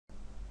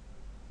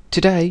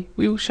Today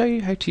we will show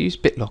you how to use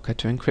BitLocker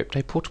to encrypt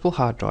a portable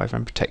hard drive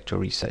and protect your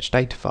research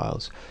data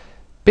files.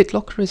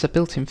 BitLocker is a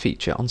built-in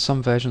feature on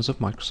some versions of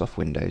Microsoft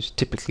Windows,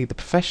 typically the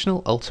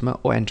Professional, Ultimate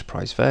or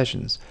Enterprise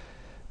versions.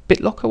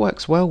 BitLocker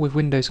works well with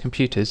Windows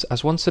computers,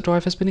 as once the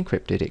drive has been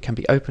encrypted it can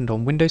be opened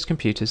on Windows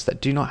computers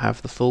that do not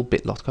have the full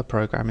BitLocker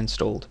program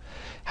installed.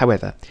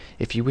 However,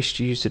 if you wish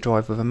to use the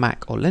drive with a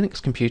Mac or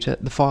Linux computer,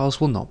 the files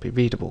will not be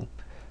readable.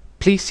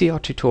 Please see our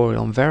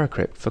tutorial on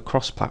Encrypt for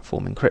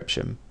cross-platform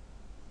encryption.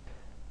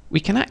 We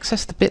can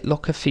access the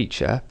BitLocker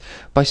feature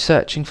by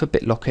searching for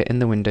BitLocker in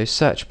the Windows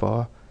search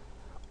bar,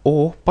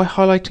 or by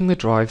highlighting the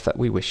drive that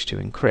we wish to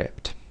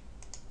encrypt.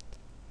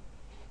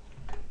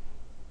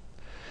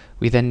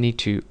 We then need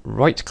to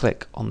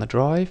right-click on the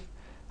drive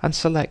and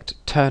select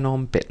Turn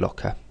on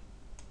BitLocker.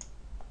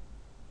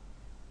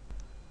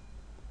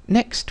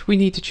 Next, we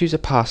need to choose a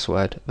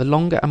password. The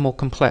longer and more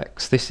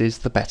complex this is,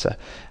 the better.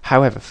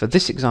 However, for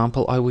this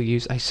example I will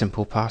use a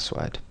simple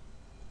password.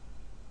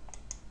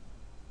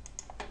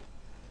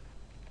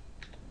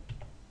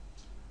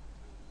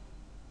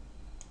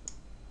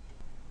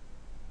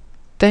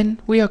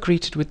 Then we are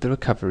greeted with the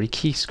recovery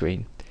key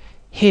screen.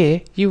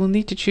 Here you will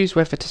need to choose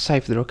whether to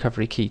save the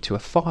recovery key to a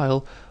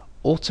file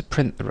or to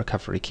print the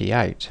recovery key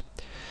out.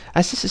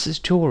 As this is a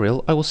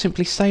tutorial, I will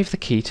simply save the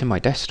key to my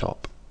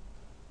desktop.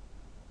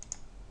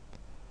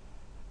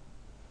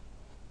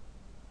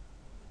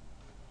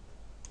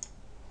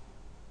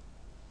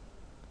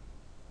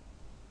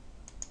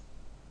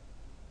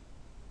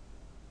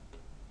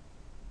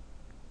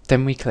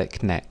 Then we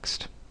click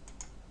Next.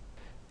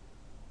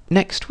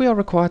 Next, we are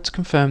required to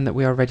confirm that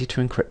we are ready to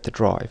encrypt the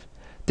drive.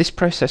 This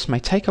process may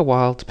take a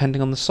while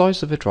depending on the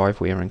size of the drive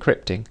we are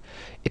encrypting.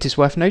 It is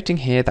worth noting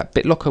here that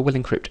BitLocker will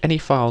encrypt any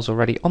files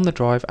already on the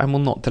drive and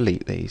will not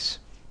delete these.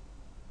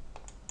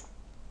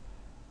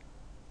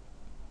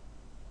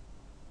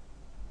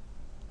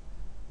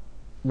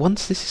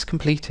 Once this is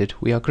completed,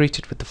 we are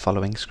greeted with the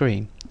following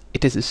screen.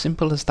 It is as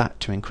simple as that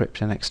to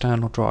encrypt an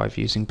external drive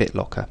using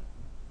BitLocker.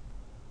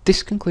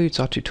 This concludes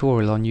our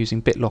tutorial on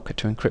using BitLocker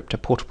to encrypt a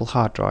portable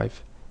hard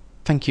drive.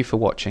 Thank you for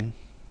watching.